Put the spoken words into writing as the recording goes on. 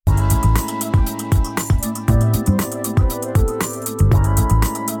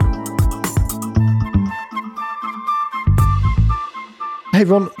Hey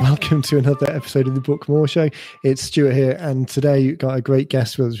everyone, welcome to another episode of the Book More Show. It's Stuart here, and today we've got a great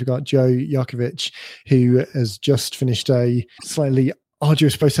guest with us. We've got Joe Yocavitch, who has just finished a slightly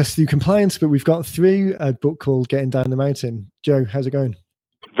arduous process through compliance, but we've got through a book called Getting Down the Mountain. Joe, how's it going?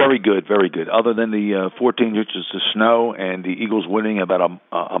 Very good, very good. Other than the 14 inches of snow and the Eagles winning about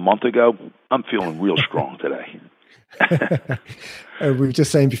a month ago, I'm feeling real strong today. We were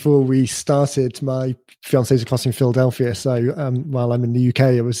just saying before we started, my fiance's across in Philadelphia, so while I'm in the UK,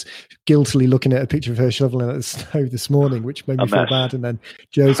 I was guiltily looking at a picture of her shoveling at the snow this morning, which made me feel bad, and then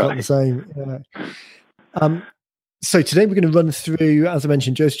Joe's got the same. So today we're going to run through, as I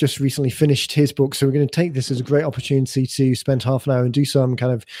mentioned, Joe's just recently finished his book, so we're going to take this as a great opportunity to spend half an hour and do some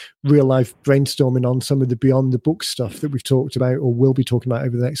kind of real-life brainstorming on some of the beyond the book stuff that we've talked about or will be talking about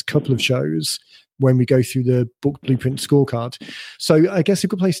over the next couple of shows when we go through the book blueprint scorecard. So I guess a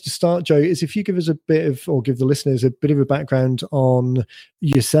good place to start, Joe, is if you give us a bit of, or give the listeners a bit of a background on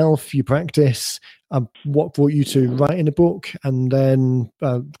yourself, your practice, what brought you to writing a book, and then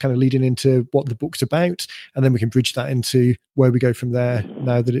kind of leading into what the book's about, and then we can bridge that into where we go from there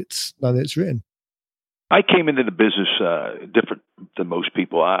now that it's written. I came into the business different than most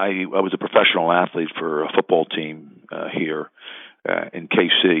people. I was a professional athlete for a football team here in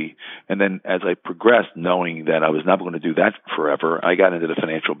KC. And then as I progressed, knowing that I was not going to do that forever, I got into the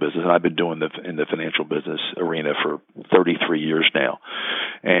financial business, and I've been doing in the financial business arena for 33 years now.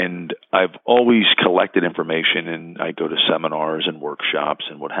 And I've always collected information, and I go to seminars and workshops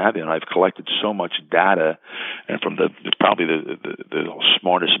and what have you, and I've collected so much data, and from probably the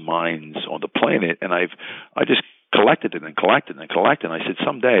smartest minds on the planet, and I just collected it and collected and collected. And I said,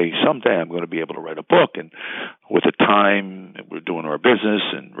 someday I'm going to be able to write a book. And with the time we're doing our business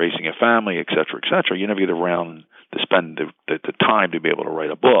and raising a family, et cetera, you never get around to spend the time to be able to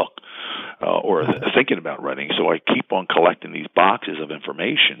write a book or thinking about writing. So I keep on collecting these boxes of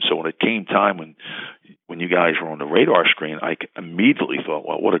information. So when it came time when you guys were on the radar screen, I immediately thought,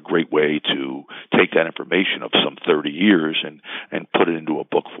 well, what a great way to take that information of some 30 years and put it into a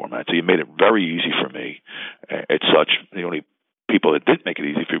book format. So you made it very easy for me. It's such, the only people that didn't make it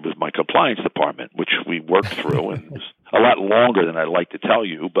easy for me was my compliance department, which we worked through, and it was a lot longer than I'd like to tell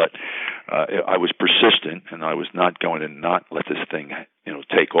you, but I was persistent, and I was not going to not let this thing,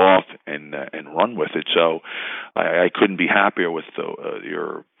 take off and run with it. So I couldn't be happier with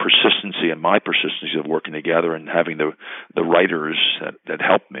your persistency and my persistency of working together and having the writers that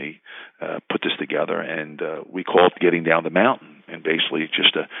helped me put this together. And we call it Getting Down the Mountain. And basically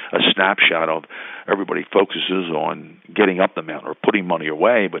just a snapshot of everybody focuses on getting up the mountain or putting money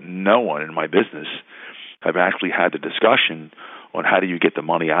away, but no one in my business have actually had the discussion on how do you get the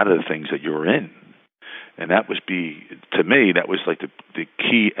money out of the things that you're in. And that to me, that was like the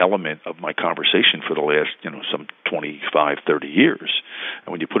key element of my conversation for the last, some 25, 30 years.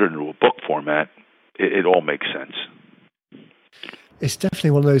 And when you put it into a book format, it all makes sense. It's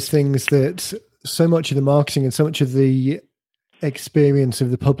definitely one of those things that so much of the marketing and so much of the experience of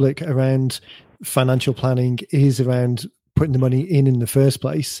the public around financial planning is around putting the money in the first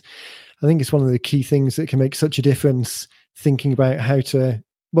place. I think it's one of the key things that can make such a difference, thinking about how to,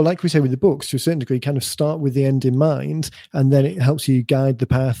 well, like we say with the books, to a certain degree, kind of start with the end in mind, and then it helps you guide the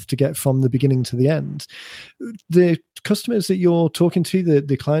path to get from the beginning to the end. The customers that you're talking to,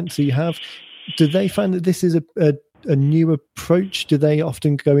 the clients that you have, do they find that this is a new approach? Do they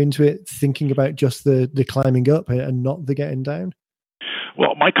often go into it thinking about just the climbing up and not the getting down?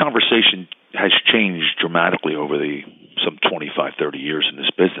 Well, my conversation has changed dramatically over some 25, 30 years in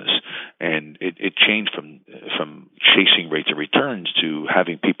this business. And it changed from chasing rates of returns to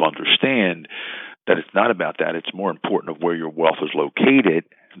having people understand that it's not about that. It's more important of where your wealth is located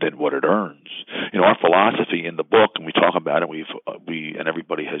than what it earns. Our philosophy in the book, and we talk about it, we and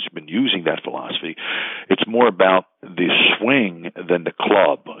everybody has been using that philosophy. It's more about the swing than the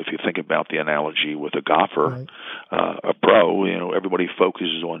club. If you think about the analogy with a golfer, right, a pro, everybody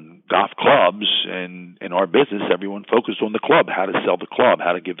focuses on golf clubs, and in our business, everyone focuses on the club, how to sell the club,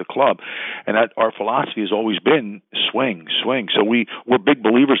 how to give the club. And that our philosophy has always been swing. So we're big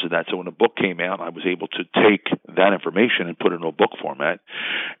believers of that. So when the book came out, I was able to take that information and put it in a book format,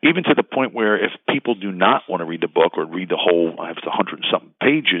 even to the point where if people do not want to read the book or read the whole, I have 100 and something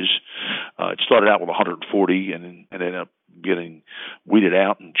pages, it started out with 140 and ended up getting weeded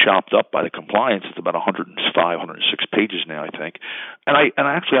out and chopped up by the compliance. It's about 105, 106 pages now, I think. And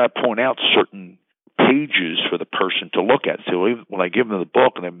I point out certain pages for the person to look at. So when I give them the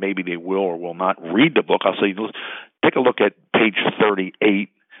book, and then maybe they will or will not read the book, I'll say, take a look at page 38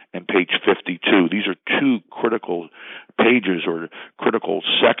 and page 52. These are two critical pages or critical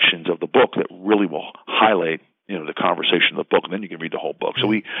sections of the book that really will highlight the conversation of the book, and then you can read the whole book. So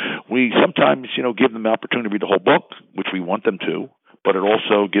we sometimes, give them the opportunity to read the whole book, which we want them to, but it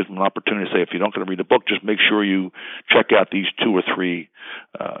also gives them an opportunity to say, if you're not going to read the book, just make sure you check out these 2 or 3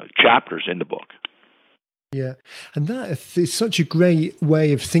 chapters in the book. Yeah. And that is such a great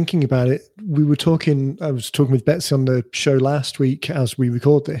way of thinking about it. I was talking with Betsy on the show last week as we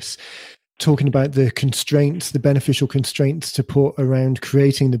record this, talking about the constraints, the beneficial constraints to put around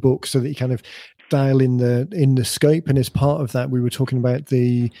creating the book so that you kind of dial in the scope. And as part of that, we were talking about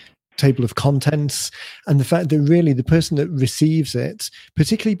the table of contents and the fact that really the person that receives it,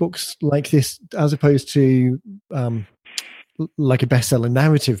 particularly books like this, as opposed to like a bestseller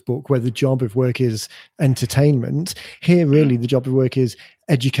narrative book where the job of work is entertainment, here really the job of work is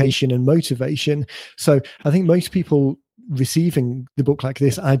education and motivation. So I think most people receiving the book like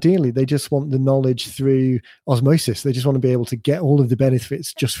this, ideally they just want the knowledge through osmosis. They just want to be able to get all of the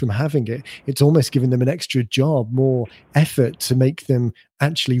benefits just from having it. It's almost giving them an extra job, more effort to make them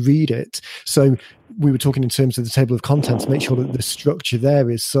actually read it. So we were talking in terms of the table of contents, make sure that the structure there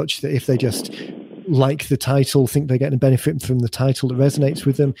is such that if they just like the title, think they're getting a benefit from the title that resonates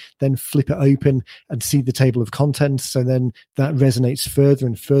with them, then flip it open and see the table of contents. So then that resonates further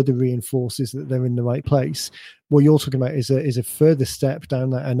and further reinforces that they're in the right place. What you're talking about is a further step down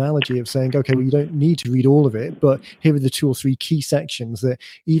that analogy of saying, okay, well, you don't need to read all of it, but here are the 2 or 3 key sections that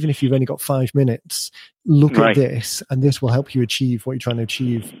even if you've only got 5 minutes, look at this, and this will help you achieve what you're trying to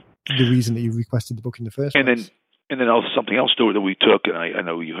achieve, the reason that you requested the book in the first place. And then also something else that we took, and I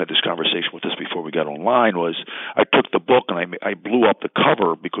know you had this conversation with us before we got online, was I took the book and I blew up the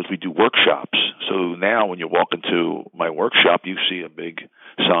cover because we do workshops. So now when you walk into my workshop, you see a big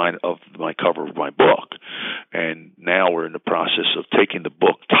sign of my cover of my book. And now we're in the process of taking the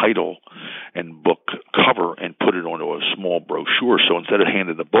book title and book cover and put it onto a small brochure. So instead of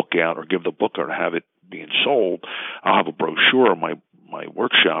handing the book out or give the book or have it being sold, I'll have a brochure on my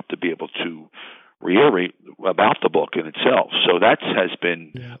workshop to be able to reiterate about the book in itself. So that has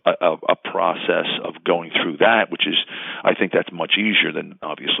been a process of going through that, which is, I think that's much easier than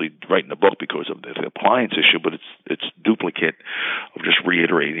obviously writing the book because of the appliance issue, but it's duplicate of just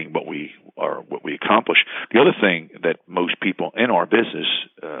reiterating what we accomplish. The other thing that most people in our business,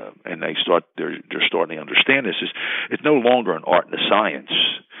 and they're starting to understand this, is it's no longer an art and a science.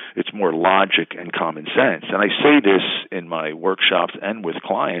 It's more logic and common sense. And I say this in my workshops and with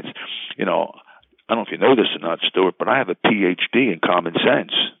clients, I don't know if you know this or not, Stuart, but I have a PhD in common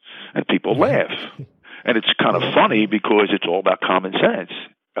sense, and people laugh. And it's kind of funny because it's all about common sense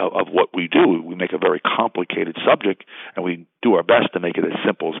of what we do. We make a very complicated subject, and we do our best to make it as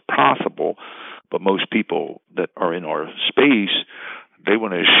simple as possible. But most people that are in our space, they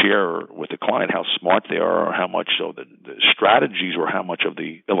want to share with the client how smart they are, or how much of the strategies or how much of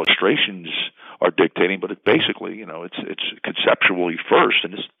the illustrations are dictating. But it basically, it's conceptually first,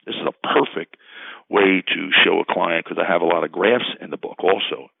 and this is a perfect way to show a client, because I have a lot of graphs in the book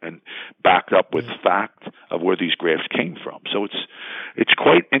also, and backed up with fact of where these graphs came from. So it's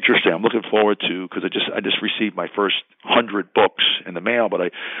quite interesting. I'm looking forward to, because I just received my first 100 books in the mail, but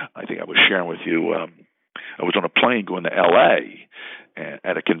I think I was sharing with you, I was on a plane going to L.A.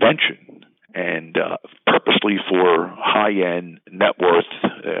 at a convention, and purposely for high-end net worth,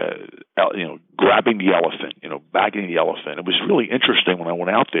 grabbing the elephant, bagging the elephant. It was really interesting when I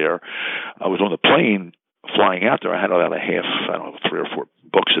went out there. I was on the plane flying out there. I had about 3 or 4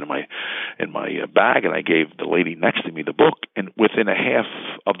 books in my bag, and I gave the lady next to me the book. And within a half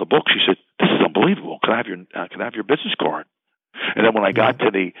of the book, she said, "This is unbelievable. Can I have your business card?" And then when I got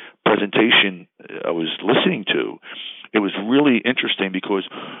to the presentation I was listening to, it was really interesting because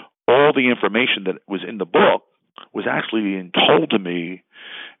all the information that was in the book was actually being told to me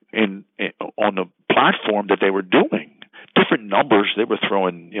on the platform that they were doing. Different numbers, they were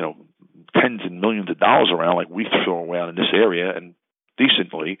throwing, tens and millions of dollars around like we throw around in this area, and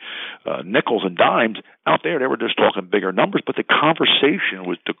decently, nickels and dimes. Out there, they were just talking bigger numbers, but the conversation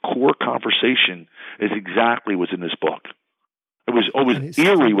was, the core conversation is exactly what's in this book. It was always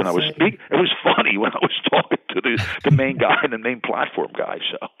eerie when I was speaking. It was funny when I was talking to the main guy and the main platform guy.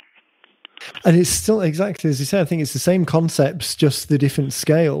 So, and it's still exactly as you said. I think it's the same concepts, just the different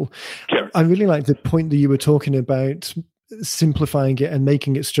scale. Sure. I really like the point that you were talking about, simplifying it and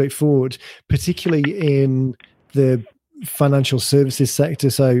making it straightforward, particularly in the financial services sector.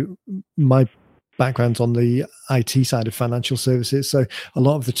 So my background's on the IT side of financial services. So a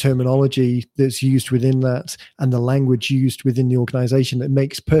lot of the terminology that's used within that and the language used within the organization, that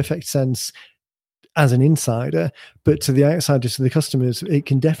makes perfect sense as an insider, but to the outsiders, to the customers, it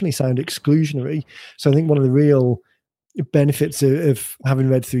can definitely sound exclusionary. So I think one of the real benefits of having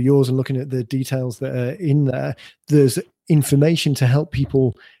read through yours and looking at the details that are in there. There's information to help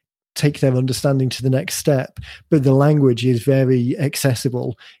people take their understanding to the next step, but the language is very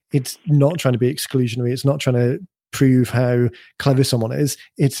accessible. It's not trying to be exclusionary. It's not trying to prove how clever someone is.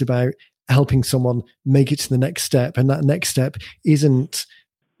 It's about helping someone make it to the next step. And that next step isn't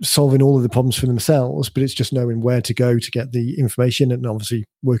solving all of the problems for themselves, but it's just knowing where to go to get the information. And obviously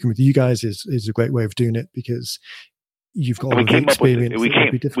working with you guys is a great way of doing it, because you've got all the experience.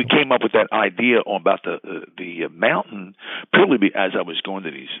 We came up with that idea about the mountain purely as I was going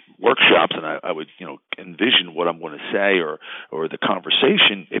to these workshops, and I would envision what I'm going to say or the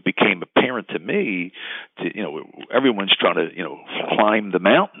conversation. It became apparent to me everyone's trying to climb the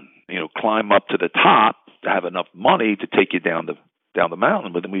mountain, climb up to the top to have enough money to take you down the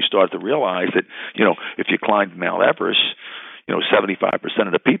mountain. But then we started to realize that if you climbed Mount Everest, 75%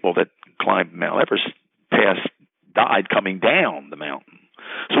 of the people that climbed Mount Everest died coming down the mountain.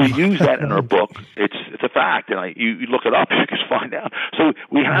 So we use that in our book. It's a fact, and you look it up, you can find out. So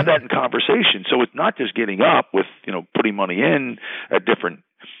we have that in conversation. So it's not just getting up with putting money in at different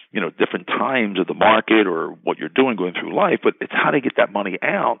times of the market or what you're doing going through life, but it's how to get that money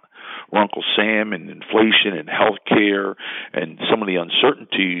out. Where Uncle Sam and inflation and healthcare and some of the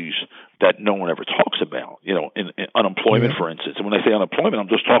uncertainties that no one ever talks about, in unemployment, for instance. And when I say unemployment, I'm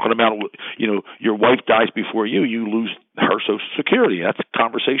just talking about, your wife dies before you lose her Social Security. That's a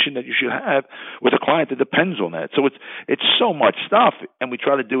conversation that you should have with a client that depends on that. So it's so much stuff, and we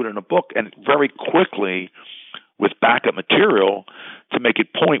try to do it in a book and very quickly with backup material to make it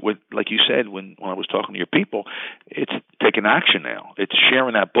point with, like you said, when I was talking to your people, it's taking action now. It's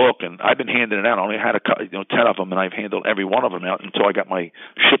sharing that book, and I've been handing it out. I only had 10 of them, and I've handled every one of them out until I got my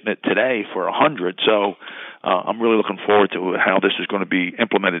shipment today for 100. So I'm really looking forward to how this is going to be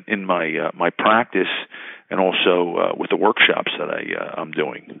implemented in my practice, and also with the workshops that I'm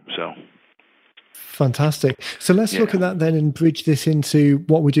doing. So. Fantastic. So let's look at that then and bridge this into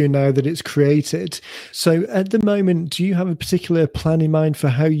what we're doing now that it's created. So at the moment, do you have a particular plan in mind for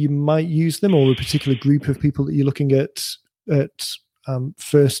how you might use them, or a particular group of people that you're looking at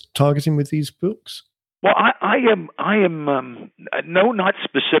first targeting with these books? Well, I am no, not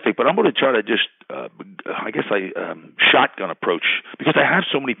specific, but I'm going to try to just, shotgun approach, because I have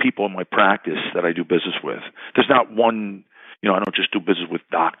so many people in my practice that I do business with. There's not one. I don't just do business with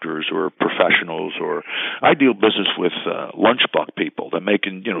doctors or professionals, or I deal business with lunch buck people that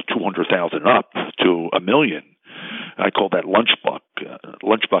making $200,000 up to $1 million. I call that lunch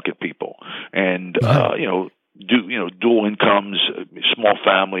bucket people, and dual incomes, small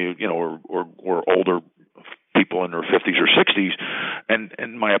family, or older people in their 50s or 60s,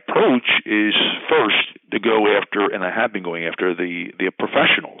 and my approach is first to go after, and I have been going after the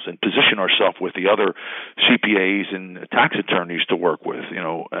professionals, and position ourselves with the other CPAs and tax attorneys to work with.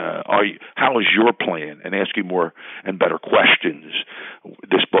 How is your plan? And ask you more and better questions.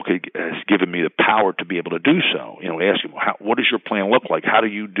 This book has given me the power to be able to do so. Ask them, what does your plan look like? How do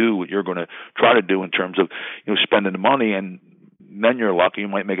you do what you're going to try to do in terms of spending the money? And then you're lucky, you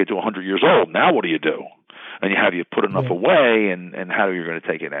might make it to 100 years old. Now what do you do? And you put enough away, and how are you going to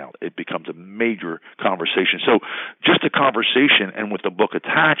take it out? It becomes a major conversation. So just a conversation, and with the book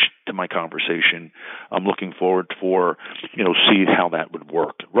attached to my conversation, I'm looking forward for, see how that would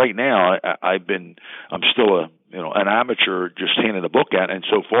work. Right now, I'm still an amateur just handing the book out, and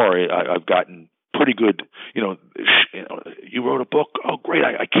so far I've gotten pretty good, you wrote a book. Oh, great.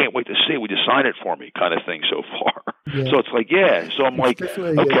 I can't wait to see it. Would you sign it for me, kind of thing so far. Yeah. So it's like, So I'm like,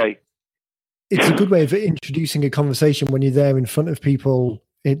 okay. It's a good way of introducing a conversation when you're there in front of people.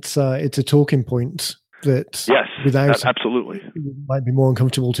 It's a talking point that without absolutely it might be more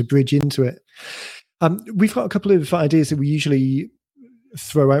uncomfortable to bridge into it. We've got a couple of ideas that we usually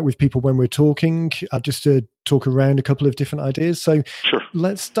throw out with people when we're talking, just to talk around a couple of different ideas. So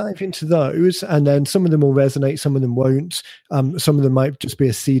let's dive into those, and then some of them will resonate, some of them won't. Some of them might just be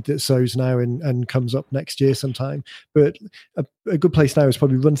a seed that sows now and comes up next year sometime. But a good place now is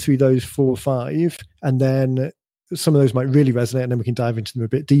probably run through those 4 or 5, and then some of those might really resonate, and then we can dive into them a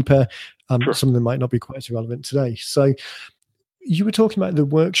bit deeper. Some of them might not be quite so relevant today. So you were talking about the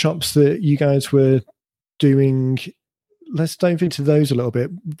workshops that you guys were doing. Let's dive into those a little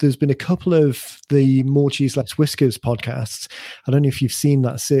bit. There's been a couple of the More Cheese, Less Whiskers podcasts. I don't know if you've seen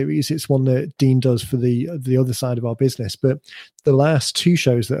that series. It's one that Dean does for the other side of our business. But the last 2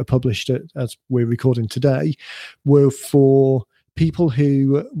 shows that are published as we're recording today were for people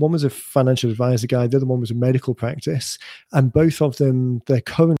who, one was a financial advisor guy, the other one was a medical practice. And both of them, their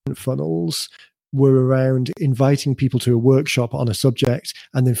current funnels were around inviting people to a workshop on a subject,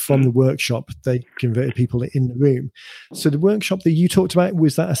 and then from the workshop, they converted people in the room. So the workshop that you talked about,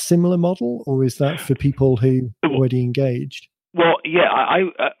 was that a similar model, or is that for people who already engaged? Well, yeah,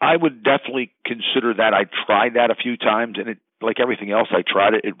 I would definitely consider that. I tried that a few times, and it, like everything else, I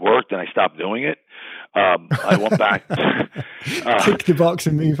tried it. It worked, and I stopped doing it. I went back. Tick the box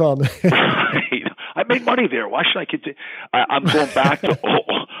and move on. I made money there. Why should I continue? I'm going back to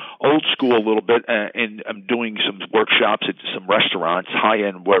old school a little bit, and I'm doing some workshops at some restaurants, high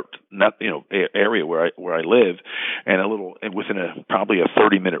end work, area where I live, and within probably a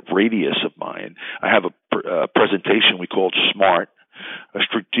 30-minute radius of mine, I have a presentation we called SMART, a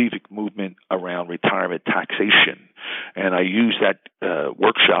strategic movement around retirement taxation. And I use that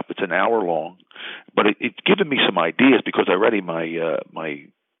workshop. It's an hour long, but it's given me some ideas, because already my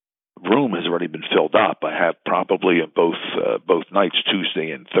room has already been filled up. I have probably both nights,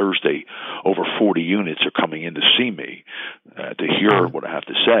 Tuesday and Thursday, over 40 units are coming in to see me to hear what I have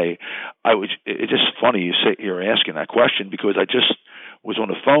to say. It's just funny you're asking that question, because I just was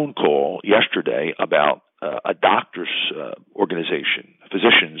on a phone call yesterday about a doctor's organization,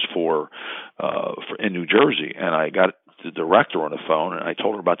 physicians for in New Jersey, and I got the director on the phone, and I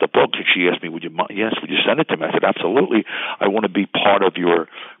told her about the book, and she asked me, would you send it to me? I said, absolutely. I want to be part of because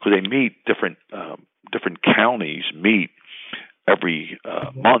they meet different counties meet every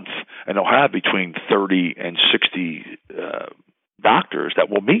month, and they'll have between 30 and 60 doctors that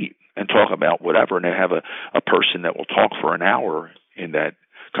will meet and talk about whatever, and they have a person that will talk for an hour in that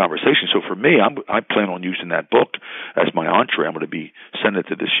conversation. So for me, I plan on using that book as my entree. I'm going to be sending it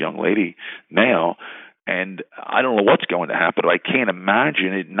to this young lady now, and I don't know what's going to happen, but I can't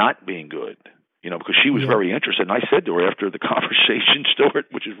imagine it not being good, because she was very interested. And I said to her after the conversation, Stuart,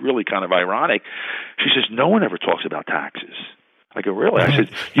 which is really kind of ironic, she says, no one ever talks about taxes. I go, really? I said,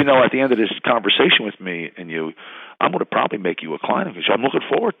 at the end of this conversation with me and you, I'm going to probably make you a client, because I'm looking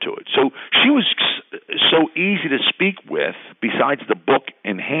forward to it. So she was so easy to speak with, besides the book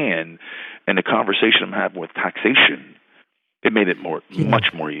in hand and the conversation I'm having with taxation. It made it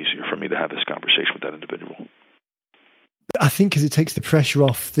much more easier for me to have this conversation with that individual. I think because it takes the pressure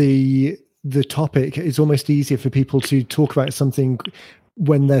off the topic, it's almost easier for people to talk about something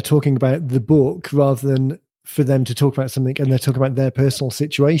when they're talking about the book, rather than for them to talk about something and they're talking about their personal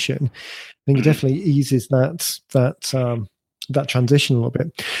situation. I think it definitely eases that transition a little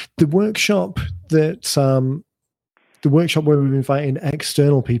bit. The workshop where we're inviting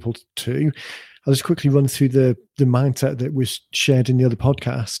external people to, I'll just quickly run through the mindset that was shared in the other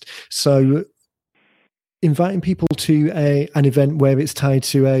podcast. So inviting people to an event where it's tied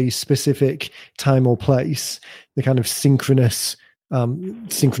to a specific time or place, the kind of synchronous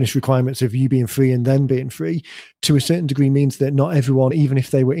requirements of you being free and then being free, to a certain degree means that not everyone, even if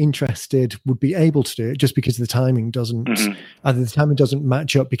they were interested, would be able to do it, just because the timing doesn't, either the timing doesn't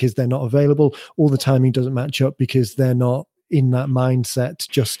match up because they're not available, or the timing doesn't match up because they're not in that mindset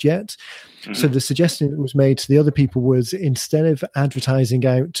just yet. So the suggestion that was made to the other people was, instead of advertising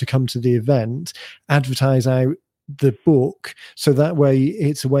out to come to the event, advertise out the book, so that way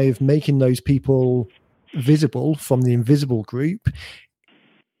it's a way of making those people visible from the invisible group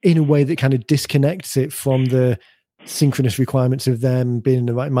in a way that kind of disconnects it from the synchronous requirements of them being in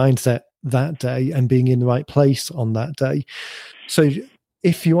the right mindset that day and being in the right place on that day. So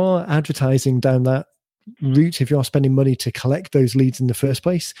if you are advertising down that route, if you are spending money to collect those leads in the first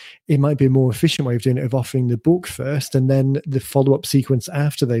place, it might be a more efficient way of doing it, of offering the book first, and then the follow-up sequence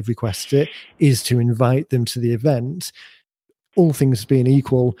after they've requested it is to invite them to the event. All things being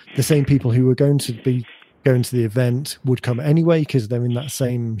equal, the same people who were going to be going to the event would come anyway, because they're in that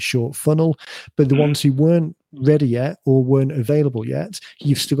same short funnel. But the ones who weren't ready yet or weren't available yet,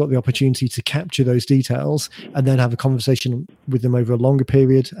 you've still got the opportunity to capture those details and then have a conversation with them over a longer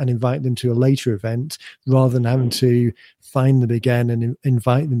period and invite them to a later event, rather than having to find them again and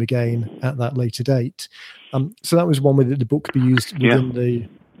invite them again at that later date. So that was one way that the book could be used within the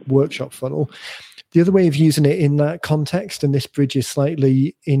workshop funnel. The other way of using it in that context, and this bridges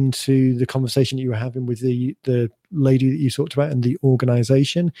slightly into the conversation that you were having with the lady that you talked about and the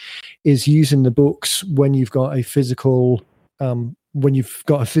organization, is using the books when you've got a physical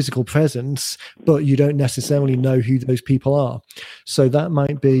presence, but you don't necessarily know who those people are. So that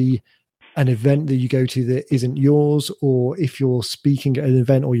might be an event that you go to that isn't yours, or if you're speaking at an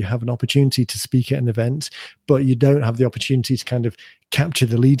event, or you have an opportunity to speak at an event, but you don't have the opportunity to kind of capture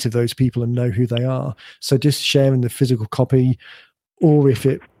the leads of those people and know who they are. So just sharing the physical copy, or if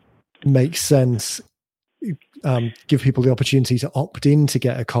it makes sense, give people the opportunity to opt in to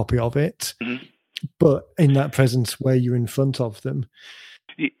get a copy of it, but in that presence where you're in front of them.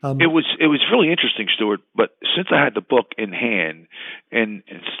 It was really interesting, Stuart. But since I had the book in hand, and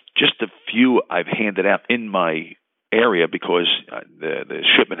it's just a few I've handed out in my area because the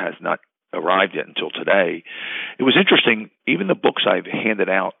shipment has not arrived yet until today. It was interesting. Even the books I've handed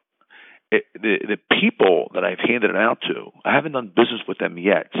out, the people that I've handed it out to, I haven't done business with them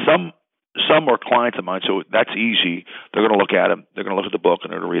yet. Some are clients of mine, so that's easy. They're going to look at them. They're going to look at the book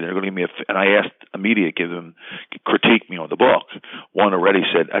and they're going to read it. They're going to give me and I asked immediately, critique me on the book. One already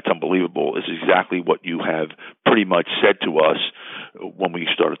said, "That's unbelievable. This is exactly what you have pretty much said to us when we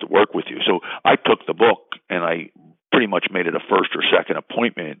started to work with you." So I took the book and I pretty much made it a first or second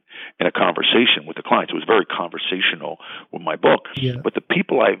appointment in a conversation with the clients. It was very conversational with my book. Yeah. But the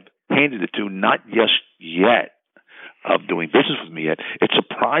people I've handed it to, not just yet of doing business with me yet, it's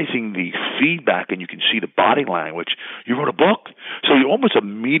surprising the feedback, and you can see the body language. You wrote a book, so you almost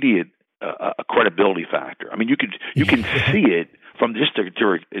immediate a credibility factor. I mean, you can see it from just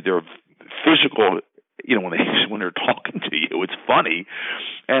their physical. You know, when they're talking to you, it's funny.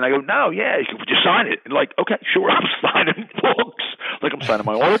 And I go, "No, yeah, would you sign it?" And like, "Okay, sure, I'm signing books, like I'm signing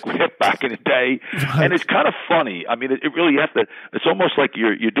my autograph back in the day." Right. And it's kind of funny. I mean, it really has to. It's almost like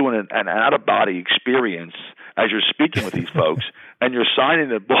you're doing an out of body experience as you're speaking with these folks, and you're signing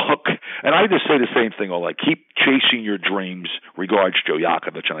the book. And I just say the same thing, all like, "Keep chasing your dreams. Regards, Joe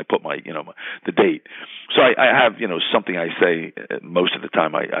Yocavitch," and I put my the date. So I have something I say most of the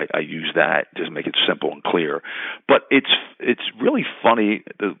time. I use that just to make it simple and clear. But it's really funny,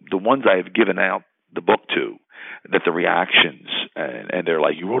 the ones I have given out the book to, that the reactions, and they're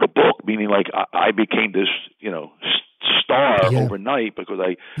like, "You wrote a book," meaning like I became this star overnight because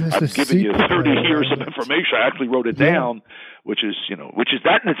I've given you 30 years of information. I actually wrote it down, which is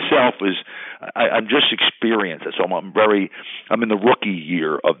that in itself is I'm just experienced. So I'm in the rookie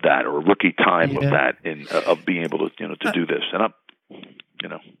year of that, or rookie time of that, of being able to do this, and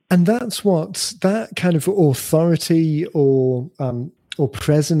and that's what that kind of authority or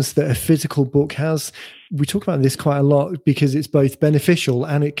presence that a physical book has. We talk about this quite a lot because it's both beneficial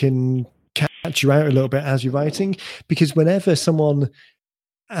and it can catch you out a little bit as you're writing, because whenever someone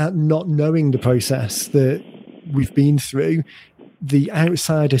not knowing the process that we've been through, the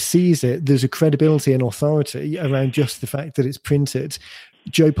outsider sees it, there's a credibility and authority around just the fact that it's printed.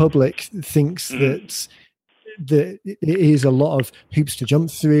 Joe Public thinks that it is a lot of hoops to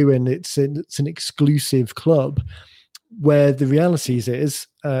jump through and it's an exclusive club, where the reality is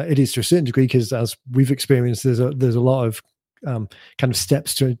it is to a certain degree, because as we've experienced, there's a lot of kind of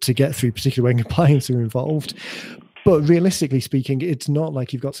steps to get through, particularly when compliance are involved. But realistically speaking, it's not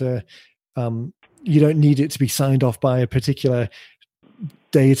like you've got to you don't need it to be signed off by a particular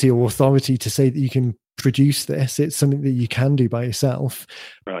deity or authority to say that you can produce this. It's something that you can do by yourself.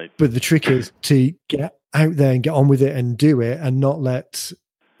 Right. But the trick is to get out there and get on with it and do it, and not let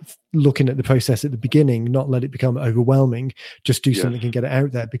looking at the process at the beginning, not let it become overwhelming. Just do something and get it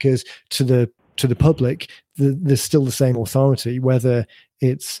out there, because to the public, there's still the same authority, whether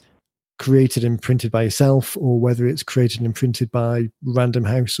it's created and printed by yourself or whether it's created and printed by Random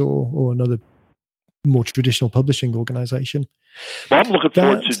House or another more traditional publishing organization. Well, I'm looking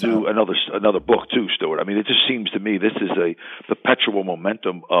forward to do another book too, Stuart. I mean, it just seems to me this is a perpetual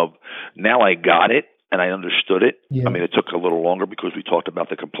momentum of, now I got it and I understood it. Yeah. I mean, it took a little longer because we talked about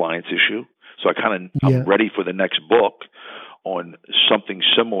the compliance issue. So I'm ready for the next book on something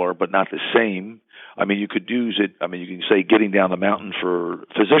similar but not the same. I mean, you could use it. I mean, you can say getting down the mountain for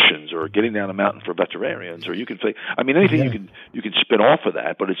physicians, or getting down the mountain for veterinarians, or you can say, I mean, anything you can spin off of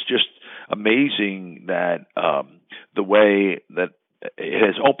that. But it's just amazing that the way that it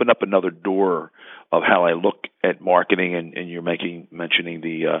has opened up another door of how I look at marketing, and you're mentioning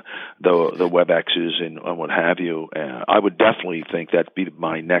the WebExes and what have you. I would definitely think that'd be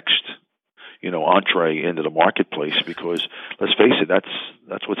my next entree into the marketplace, because let's face it,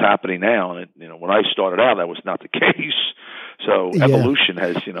 that's what's happening now. And when I started out, that was not the case. So evolution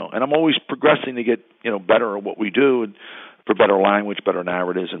has, and I'm always progressing to get, better at what we do, and for better language, better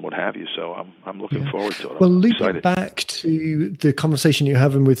narratives, and what have you. So I'm looking forward to it. Well, looping back to the conversation you're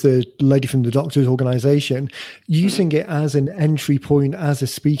having with the lady from the doctors organization, using it as an entry point, as a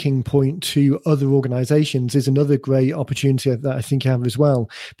speaking point to other organizations, is another great opportunity that I think you have as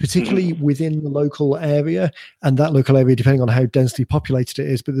well, particularly within the local area. And that local area, depending on how densely populated it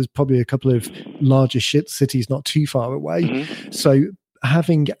is, but there's probably a couple of larger cities not too far away. So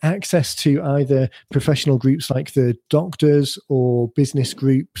having access to either professional groups like the doctors, or business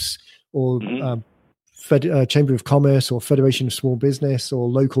groups, or Chamber of Commerce, or Federation of Small Business, or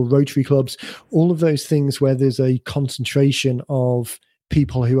local Rotary clubs, all of those things where there's a concentration of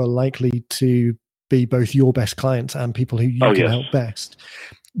people who are likely to be both your best clients and people who you can help best.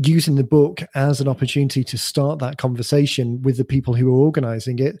 Using the book as an opportunity to start that conversation with the people who are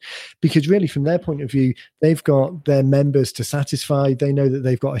organizing it, because really from their point of view, they've got their members to satisfy. They know that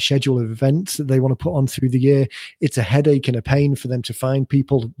they've got a schedule of events that they want to put on through the year. It's a headache and a pain for them to find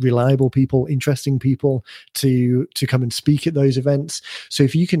people, reliable people, interesting people to come and speak at those events. So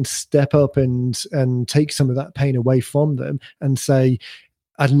if you can step up and take some of that pain away from them and say,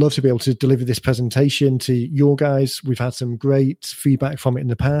 I'd love to be able to deliver this presentation to your guys. We've had some great feedback from it in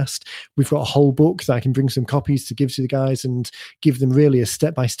the past. We've got a whole book that I can bring some copies to give to the guys and give them really a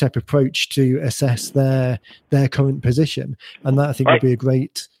step-by-step approach to assess their current position. And that I think would be a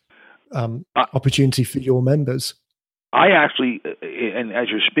great opportunity for your members. I actually, and as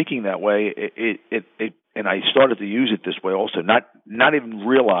you're speaking that way, it and I started to use it this way also, not even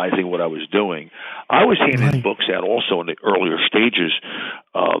realizing what I was doing. I was handing books out also in the earlier stages,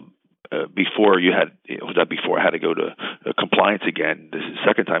 before I had to go to compliance again. This is the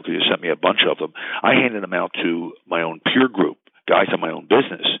second time because you sent me a bunch of them. I handed them out to my own peer group, guys in my own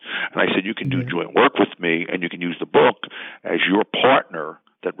business. And I said, you can do joint work with me and you can use the book as your partner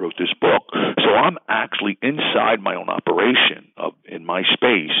that wrote this book. So I'm actually inside my own operation in my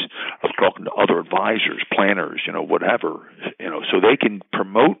space of talking to other advisors, planners, whatever, so they can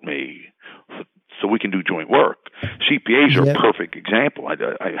promote me so we can do joint work. CPAs are a perfect example.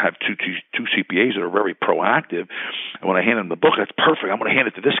 I have two CPAs that are very proactive. And when I hand them the book, that's perfect. I'm going to hand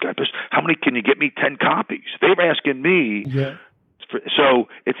it to this guy. How many can you get me 10 copies? They're asking me. Yeah. So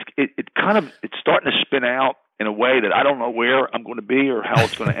it's starting to spin out in a way that I don't know where I'm going to be or how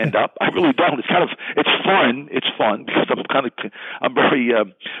it's going to end up. I really don't. It's fun. It's fun because I'm very,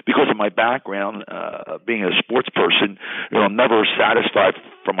 because of my background, being a sports person, I'm never satisfied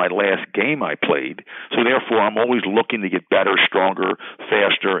from my last game I played. So therefore, I'm always looking to get better, stronger,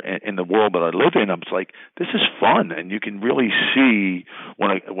 faster in the world that I live in. I'm just like, this is fun. And you can really see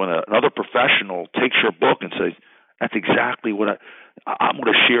when another professional takes your book and says, that's exactly what I'm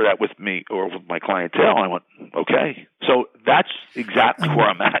going to share that with me or with my clientele. I went, okay. So that's exactly where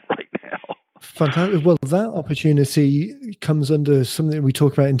I'm at right now. Fantastic. Well, that opportunity comes under something we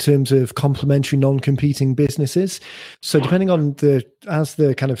talk about in terms of complementary non-competing businesses. So depending on as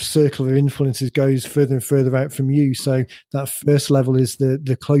the kind of circle of influences goes further and further out from you. So that first level is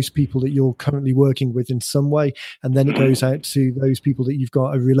the close people that you're currently working with in some way. And then it goes out to those people that you've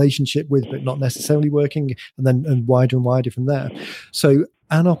got a relationship with, but not necessarily working, and wider from there. So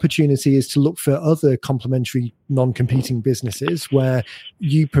an opportunity is to look for other complementary non-competing businesses where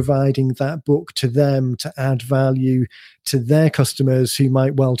you providing that book to them to add value to their customers who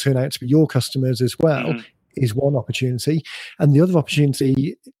might well turn out to be your customers as well is one opportunity. And the other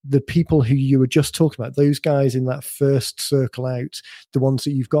opportunity, the people who you were just talking about, those guys in that first circle out, the ones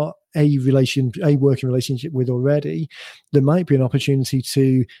that you've got a working relationship with already, there might be an opportunity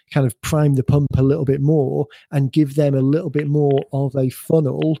to kind of prime the pump a little bit more and give them a little bit more of a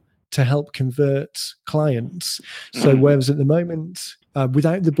funnel to help convert clients. So whereas at the moment,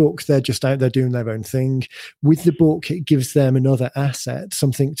 without the book, they're just out there doing their own thing. With the book, it gives them another asset,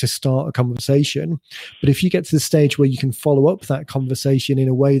 something to start a conversation. But if you get to the stage where you can follow up that conversation in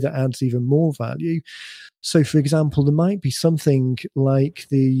a way that adds even more value. So, for example, there might be something like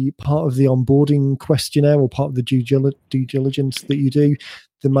the part of the onboarding questionnaire or part of the due diligence that you do.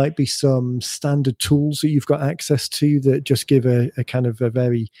 There might be some standard tools that you've got access to that just give a kind of a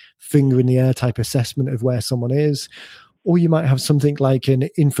very finger in the air type assessment of where someone is. Or you might have something like an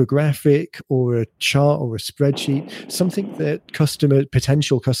infographic or a chart or a spreadsheet, something that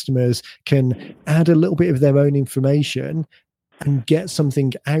potential customers can add a little bit of their own information and get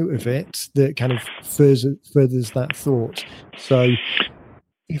something out of it that kind of furthers that thought. So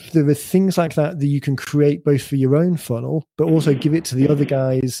if there are things like that you can create both for your own funnel, but also give it to the other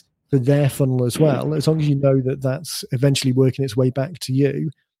guys for their funnel as well, as long as you know that that's eventually working its way back to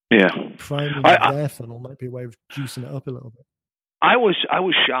you. Yeah, priming their funnel might be a way of juicing it up a little bit. I was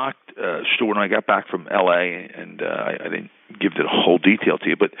shocked, Stuart, when I got back from LA, and I didn't give the whole detail to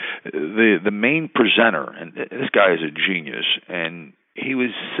you, but the main presenter, and this guy is a genius, and he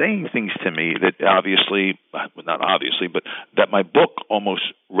was saying things to me that not obviously, but that my book almost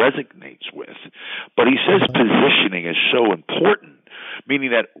resonates with. But he says positioning is so important,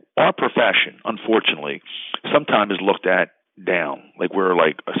 meaning that our profession, unfortunately, sometimes is looked at down, like we're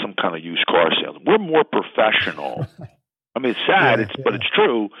like some kind of used car salesman. We're more professional. I mean, it's sad, but it's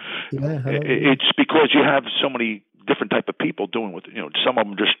true. Yeah, it's because you have so many different type of people doing with, some of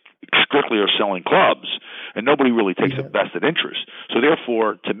them just strictly are selling clubs. and nobody really takes a vested interest. So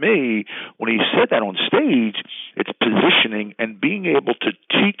therefore, to me, when he said that on stage, it's positioning and being able to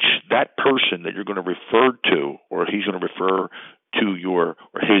teach that person that you're going to refer to, or he's going to refer to your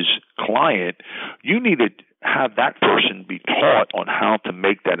or his client. You need to have that person be taught on how to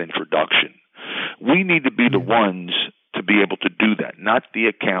make that introduction. We need to be the ones to be able to do that, not the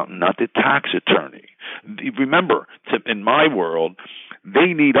accountant, not the tax attorney. Remember, in my world,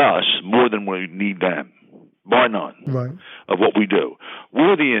 they need us more than we need them, bar none, of what we do.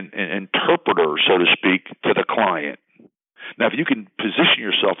 We're the interpreter, so to speak, to the client. Now, if you can position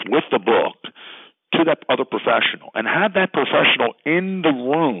yourself with the book to that other professional and have that professional in the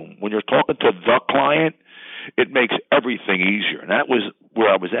room when you're talking to the client, it makes everything easier. And that was where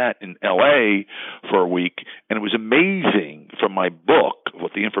I was at in L.A. for a week, and it was amazing from my book,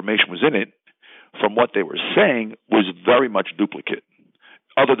 what the information was in it, from what they were saying was very much duplicate.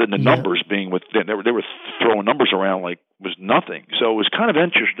 Other than the numbers being within, they were throwing numbers around like it was nothing. So it was kind of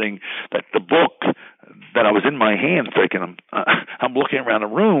interesting that the book that I was in my hand thinking, I'm looking around the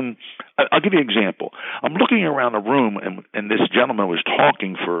room. I'll give you an example. I'm looking around the room, and this gentleman was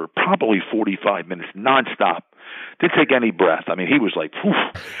talking for probably 45 minutes nonstop. Didn't take any breath. I mean, he was like, whew,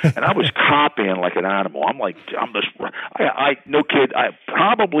 and I was copying like an animal. No kid. I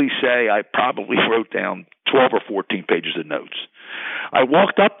probably wrote down 12 or 14 pages of notes. I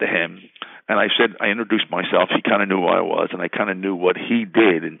walked up to him and I introduced myself. He kind of knew who I was, and I kind of knew what he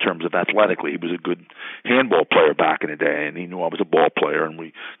did in terms of athletically. He was a good handball player back in the day, and he knew I was a ball player, and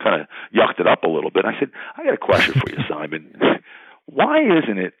we kind of yucked it up a little bit. I said, I got a question for you, Simon. Why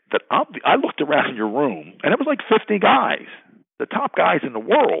isn't it that I looked around your room, and it was like 50 guys, the top guys in the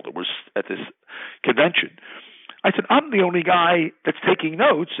world that was at this convention. I said, I'm the only guy that's taking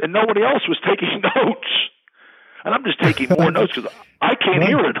notes, and nobody else was taking notes. And I'm just taking more notes because I can't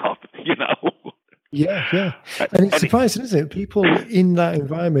hear enough, you know. Yeah. And it's surprising, isn't it? People in that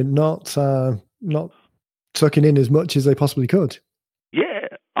environment not sucking in as much as they possibly could. Yeah,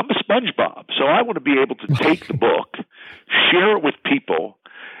 I'm a SpongeBob, so I want to be able to take the book, share it with people,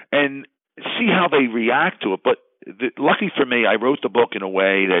 and see how they react to it. But lucky for me, I wrote the book in a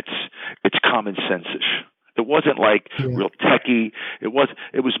way it's common sense-ish. It wasn't like real techie. It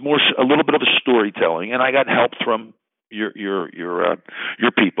was more a little bit of a storytelling, and I got help from your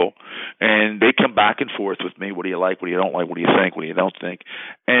people, and they come back and forth with me. What do you like? What do you don't like? What do you think? What do you don't think?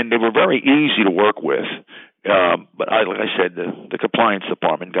 And they were very easy to work with. But like I said, the compliance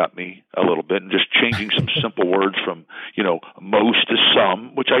department got me a little bit, and just changing some simple words from most to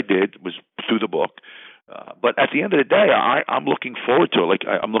some, which I did, was through the book. But at the end of the day, I'm looking forward to it.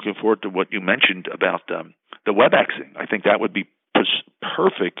 I'm looking forward to what you mentioned about the WebExing. I think that would be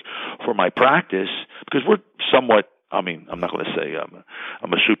perfect for my practice because we're somewhat. I mean, I'm not going to say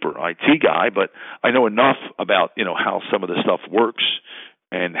I'm a super IT guy, but I know enough about how some of the stuff works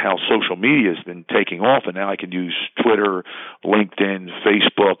and how social media has been taking off, and now I can use Twitter, LinkedIn,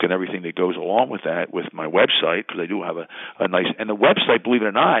 Facebook, and everything that goes along with that with my website because I do have a nice and the website. Believe it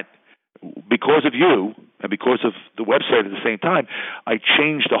or not. Because of you and because of the website at the same time, I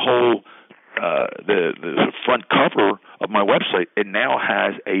changed the whole the front cover of my website. It now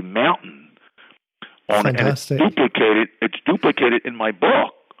has a mountain on Fantastic. it, and it's duplicated in my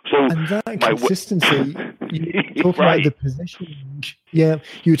book. So and that consistency, you talk about the positioning. Yeah,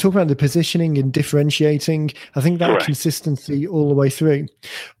 you were talking about the positioning and differentiating. I think that Correct. Consistency all the way through.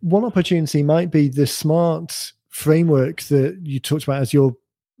 One opportunity might be the SMART framework that you talked about as your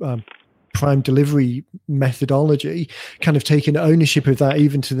prime delivery methodology, kind of taking ownership of that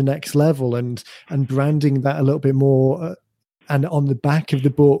even to the next level and branding that a little bit more. And on the back of the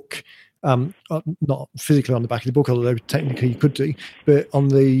book, not physically on the back of the book, although technically you could do, but on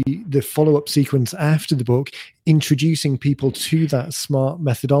the follow-up sequence after the book, introducing people to that SMART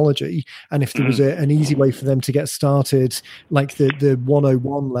methodology. And if there was an easy way for them to get started, like the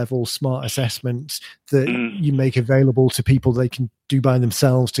 101 level SMART assessment that you make available to people they can do by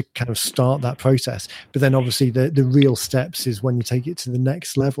themselves to kind of start that process. But then obviously the real steps is when you take it to the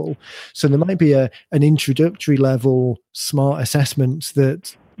next level. So there might be an introductory level SMART assessment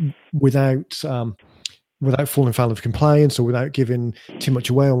that without falling foul of compliance or without giving too much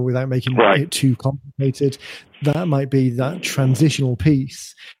away or without making it too complicated, that might be that transitional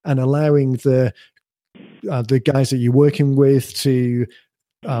piece and allowing the guys that you're working with to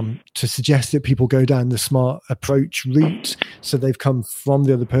suggest that people go down the SMART approach route. So they've come from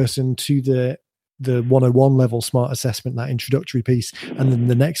the other person to the 101 level SMART assessment, that introductory piece. And then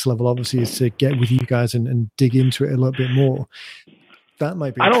the next level obviously is to get with you guys and dig into it a little bit more. that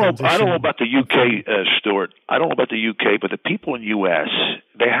might be. I don't know about the UK, Stuart. I don't know about the UK, but the people in the US,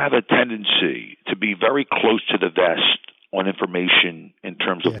 they have a tendency to be very close to the vest on information in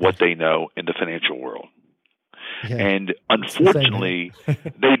terms of what they know in the financial world. Yeah. And unfortunately,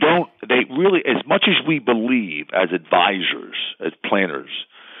 they really, as much as we believe as advisors, as planners,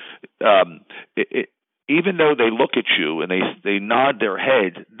 even though they look at you and they nod their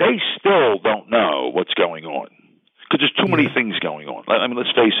head, they still don't know what's going on. Because there's too many things going on. I mean,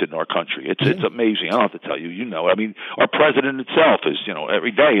 let's face it, in our country. It's amazing. I don't have to tell you. You know. I mean, our president itself is,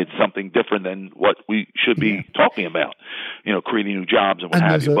 every day it's something different than what we should be talking about. Creating new jobs and what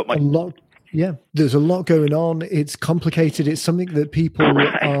have you. There's a lot going on. It's complicated. It's something that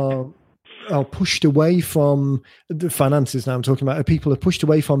people are pushed away from. The finances now I'm talking about, people are pushed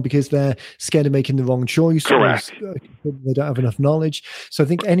away from because they're scared of making the wrong choice. Correct. They don't have enough knowledge. So I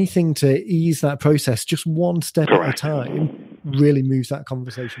think anything to ease that process, just one step at a time, really moves that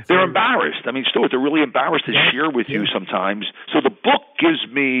conversation forward. They're embarrassed. I mean, Stuart, they're really embarrassed to share with you sometimes. So the book gives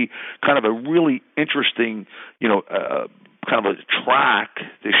me kind of a really interesting, kind of a track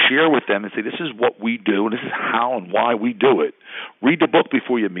to share with them and say, this is what we do, and this is how and why we do it. Read the book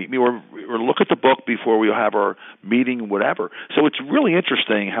before you meet me, or look at the book before we have our meeting, whatever. So it's really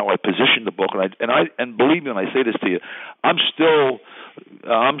interesting how I position the book, and believe me when I say this to you, I'm still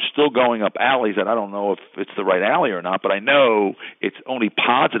going up alleys that I don't know if it's the right alley or not, but I know it's only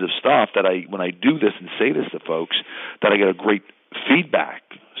positive stuff that when I do this and say this to folks, that I get a great feedback.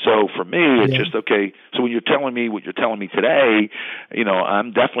 So for me, it's just, okay, so when you're telling me what you're telling me today,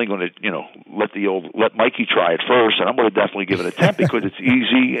 I'm definitely going to, let Mikey try it first, and I'm going to definitely give it a 10 because it's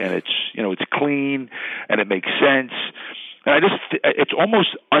easy and it's, it's clean and it makes sense. And it's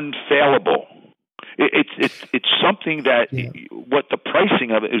almost unfailable. It's something that what the pricing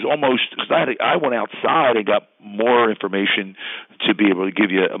of it is almost, because I went outside and got more information to be able to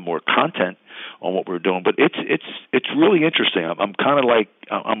give you more content on what we're doing, but it's really interesting. I'm kind of like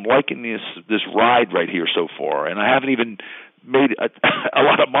I'm liking this ride right here so far, and I haven't even made a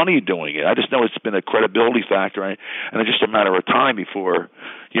lot of money doing it. I just know it's been a credibility factor, and it's just a matter of time before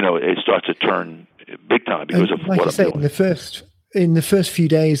it starts to turn big time because of what I'm doing. In the first few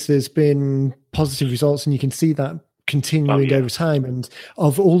days, there's been positive results, and you can see that continuing over time. And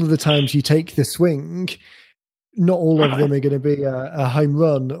of all of the times you take the swing, not all of them are going to be a home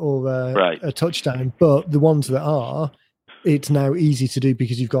run or a touchdown, but the ones that are, it's now easy to do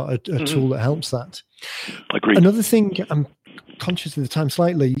because you've got a tool that helps that. Agreed. Another thing, I'm conscious of the time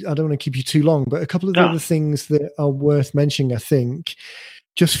slightly, I don't want to keep you too long, but a couple of the other things that are worth mentioning, I think,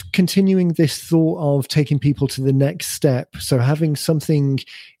 just continuing this thought of taking people to the next step. So having something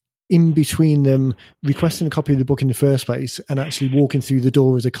in between them, requesting a copy of the book in the first place and actually walking through the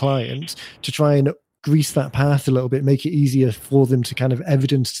door as a client to try and grease that path a little bit, make it easier for them to kind of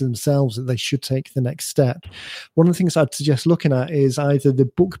evidence to themselves that they should take the next step. One of the things I'd suggest looking at is either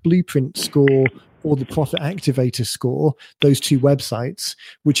the Book Blueprint score or the Profit Activator score, those two websites,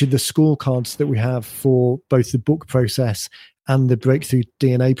 which are the scorecards that we have for both the book process and the Breakthrough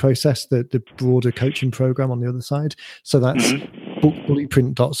DNA process, the broader coaching program on the other side. So that's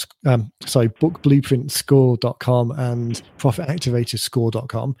bookblueprintscore.com and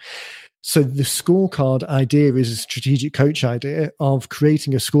profitactivatorscore.com. So the scorecard idea is a strategic coach idea of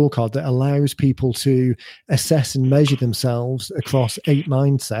creating a scorecard that allows people to assess and measure themselves across 8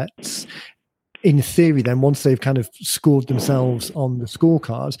 mindsets. In theory, then, once they've kind of scored themselves on the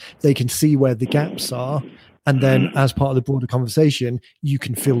scorecard, they can see where the gaps are. And then as part of the broader conversation, you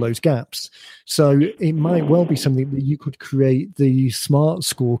can fill those gaps. So it might well be something that you could create the SMART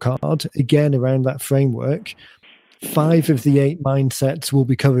scorecard, again, around that framework. 5 of the 8 mindsets will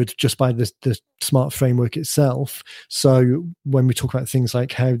be covered just by the SMART framework itself. So when we talk about things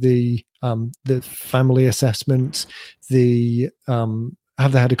like how the family assessment,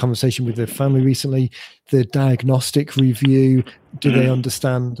 have they had a conversation with their family recently, the diagnostic review, do they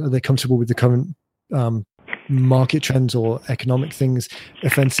understand, are they comfortable with the current market trends or economic things,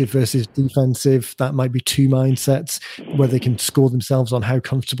 offensive versus defensive, that might be 2 mindsets where they can score themselves on how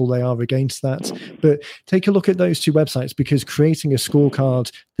comfortable they are against that. But take a look at those 2 websites, because creating a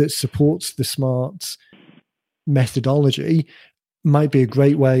scorecard that supports the SMART methodology might be a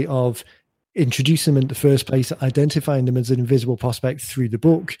great way of introducing them in the first place, identifying them as an invisible prospect through the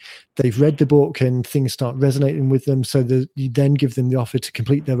book. They've read the book and things start resonating with them, so that you then give them the offer to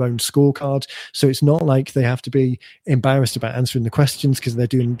complete their own scorecard. So it's not like they have to be embarrassed about answering the questions because they're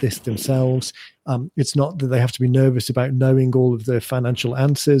doing this themselves. It's not that they have to be nervous about knowing all of the financial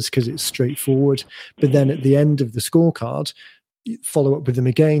answers because it's straightforward. But then at the end of the scorecard, follow up with them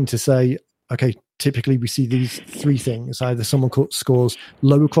again to say, okay, typically we see these three things. Either someone scores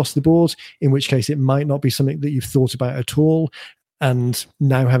low across the board, in which case it might not be something that you've thought about at all. And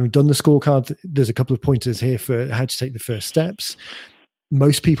now, having done the scorecard, there's a couple of pointers here for how to take the first steps.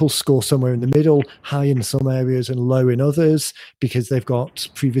 Most people score somewhere in the middle, high in some areas and low in others, because they've got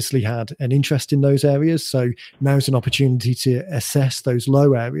previously had an interest in those areas. So now's an opportunity to assess those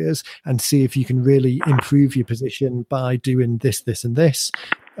low areas and see if you can really improve your position by doing this, this, and this.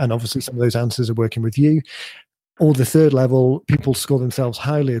 And obviously some of those answers are working with you. Or the third level, people score themselves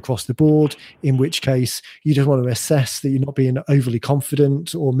highly across the board, in which case you just want to assess that you're not being overly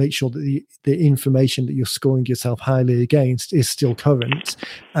confident, or make sure that the information that you're scoring yourself highly against is still current.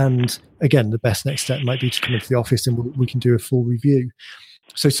 And again, the best next step might be to come into the office and we can do a full review.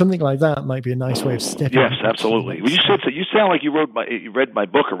 So something like that might be a nice way of stepping. Yes, absolutely. Well, you sound like you read my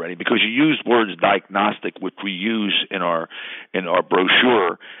book already, because you used words diagnostic, which we use in our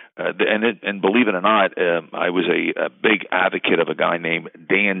brochure. And believe it or not, I was a big advocate of a guy named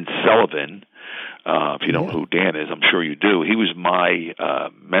Dan Sullivan. If you don't know who Dan is, I'm sure you do. He was my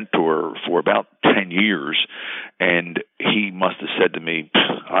mentor for about 10 years, and he must have said to me,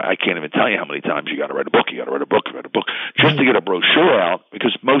 I can't even tell you how many times you got to write a book, just to get a brochure out,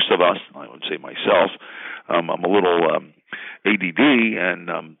 because most of us, I would say myself, I'm a little ADD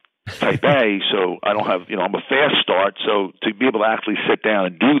and type A, so I don't have, I'm a fast start, so to be able to actually sit down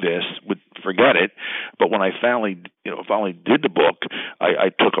and do this, forget it. But when I finally did the book, I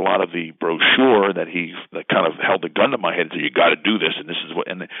took a lot of the brochure that kind of held the gun to my head and said, you got to do this, and this is what,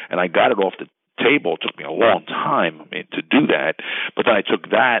 and I got it off the table. It took me a long time to do that, but then I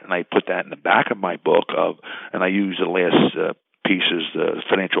took that and I put that in the back of my book and I used the last pieces, the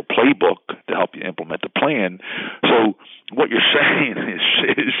financial playbook, to help you implement the plan. So what you're saying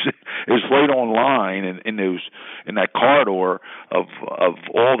is right online in that corridor of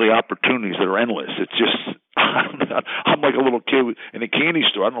all the opportunities that are endless. It's just, I'm like a little kid in a candy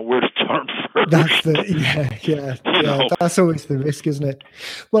store. I don't know where to turn first. That's always the risk, isn't it?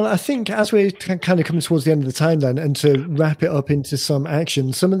 Well, I think as we're kind of coming towards the end of the time then, and to wrap it up into some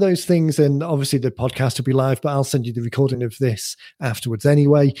action, some of those things, and obviously the podcast will be live, but I'll send you the recording of this afterwards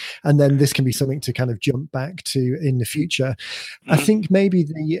anyway. And then this can be something to kind of jump back to in the future. I think maybe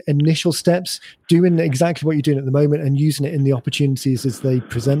the initial steps, doing exactly what you're doing at the moment and using it in the opportunities as they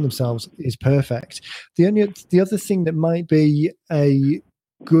present themselves, is perfect. The other thing that might be a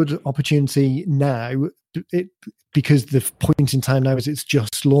good opportunity now, because the point in time now is it's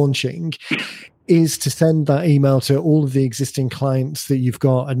just launching, is to send that email to all of the existing clients that you've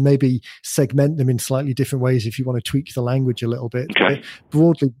got and maybe segment them in slightly different ways if you want to tweak the language a little bit. Okay. But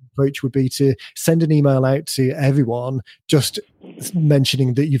broadly, the approach would be to send an email out to everyone just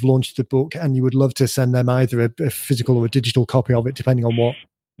mentioning that you've launched the book and you would love to send them either a physical or a digital copy of it, depending on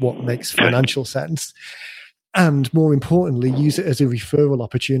what makes financial sense. And more importantly, use it as a referral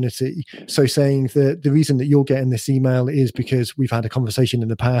opportunity. So saying that the reason that you're getting this email is because we've had a conversation in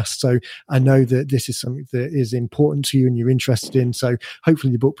the past. So I know that this is something that is important to you and you're interested in. So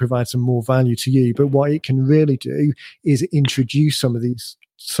hopefully the book provides some more value to you. But what it can really do is introduce some of these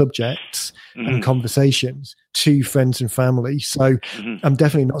subjects and conversations to friends and family. So I'm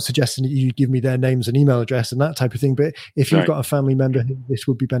definitely not suggesting that you give me their names and email address and that type of thing. But if you've got a family member who this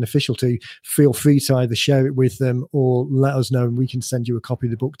would be beneficial to, feel free to either share it with them or let us know and we can send you a copy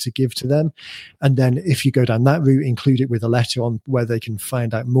of the book to give to them. And then if you go down that route, include it with a letter on where they can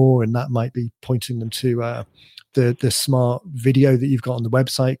find out more. And that might be pointing them to the smart video that you've got on the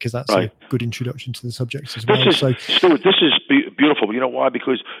website, because that's a good introduction to the subject as well. Stuart, this is beautiful. You know why?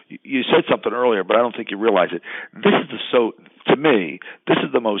 Because you said something earlier, but I don't think you realize it. To me, this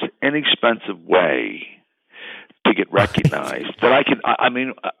is the most inexpensive way to get recognized that I can.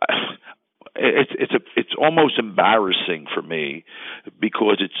 It's almost embarrassing for me,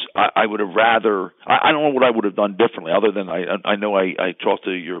 because I would have rather, I don't know what I would have done differently, other than I know I talked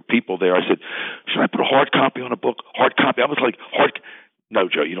to your people there. I said, should I put a hard copy on a book? Hard copy. I was like, no,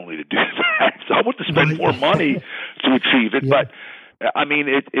 Joe, you don't need to do that. So I want to spend more money to achieve it, but I mean,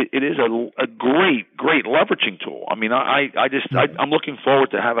 it is a great leveraging tool. I mean, I'm looking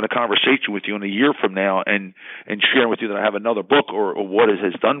forward to having a conversation with you in a year from now and sharing with you that I have another book or what it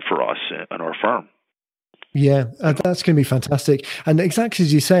has done for us and our firm. Yeah, that's going to be fantastic. And exactly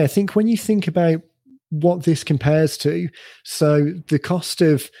as you say, I think when you think about what this compares to, so the cost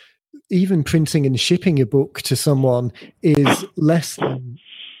of even printing and shipping a book to someone is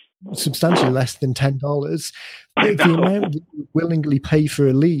substantially less than $10. The amount that you willingly pay for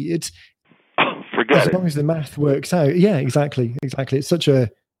a lead, as long as the math works out. Yeah, exactly. It's such a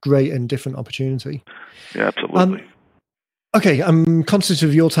great and different opportunity. Yeah, absolutely. Okay, I'm conscious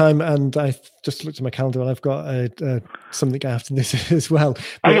of your time, and I just looked at my calendar, and I've got something after this as well.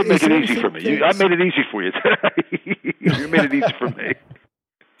 I can make it easy for me. I made it easy for you today. You made it easy for me.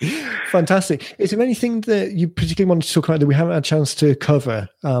 Fantastic. Is there anything that you particularly want to talk about that we haven't had a chance to cover?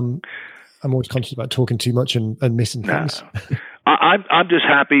 I'm always conscious about talking too much and missing things. I'm just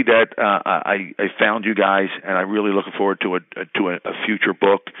happy that I found you guys, and I'm really looking forward to a future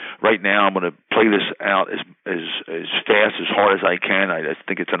book. Right now, I'm going to play this out as fast, as hard as I can. I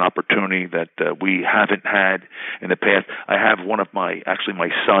think it's an opportunity that we haven't had in the past. I have one of my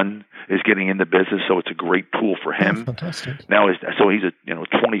son is getting in the business, so it's a great tool for him. Oh, fantastic. Now, so he's a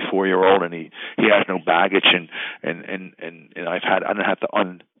 24-year-old, and he has no baggage, and I didn't have to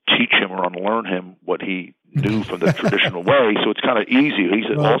teach him or unlearn him what he knew from the traditional way. So it's kind of easy. He's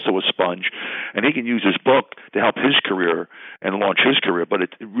also a sponge, and he can use his book to help his career and launch his career. But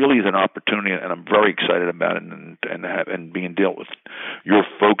it really is an opportunity, and I'm very excited about it. And being dealt with your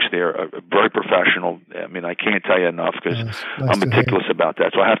folks there, very professional. I mean, I can't tell you enough because I'm meticulous about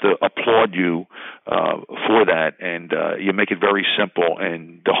that. So I have to applaud you for that. And you make it very simple.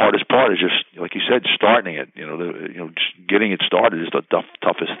 And the hardest part is just, like you said, starting it. Just getting it started is the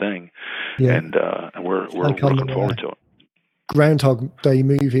toughest thing. Yeah. And we're looking forward to it. Groundhog Day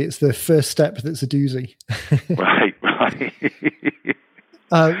movie. It's the first step that's a doozy. Right.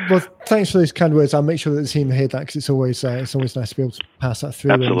 Well, thanks for those kind words. I'll make sure that the team hear that, because it's always nice to be able to pass that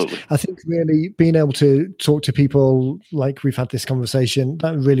through. Absolutely. And I think really being able to talk to people like we've had this conversation,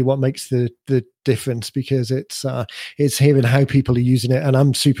 that really what makes the difference, because it's hearing how people are using it. And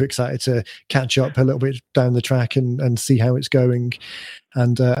I'm super excited to catch up a little bit down the track and see how it's going,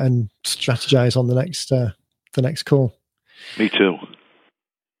 and strategize on the next call. Me too.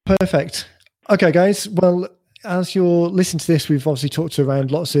 Perfect. Okay, guys. Well, as you're listening to this, we've obviously talked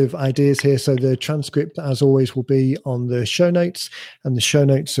around lots of ideas here. So the transcript, as always, will be on the show notes, and the show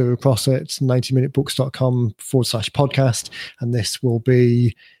notes are across at 90minutebooks.com/podcast. And this will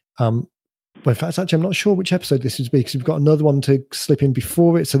be, well, in fact, actually, I'm not sure which episode this would be, because we've got another one to slip in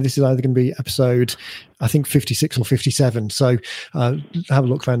before it. So this is either going to be episode, I think, 56 or 57. So have a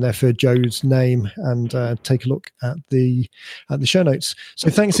look around there for Joe's name, and take a look at the show notes. So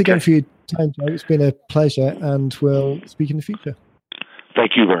thanks again for your time, Joe. It's been a pleasure, and we'll speak in the future.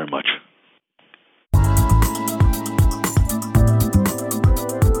 Thank you very much.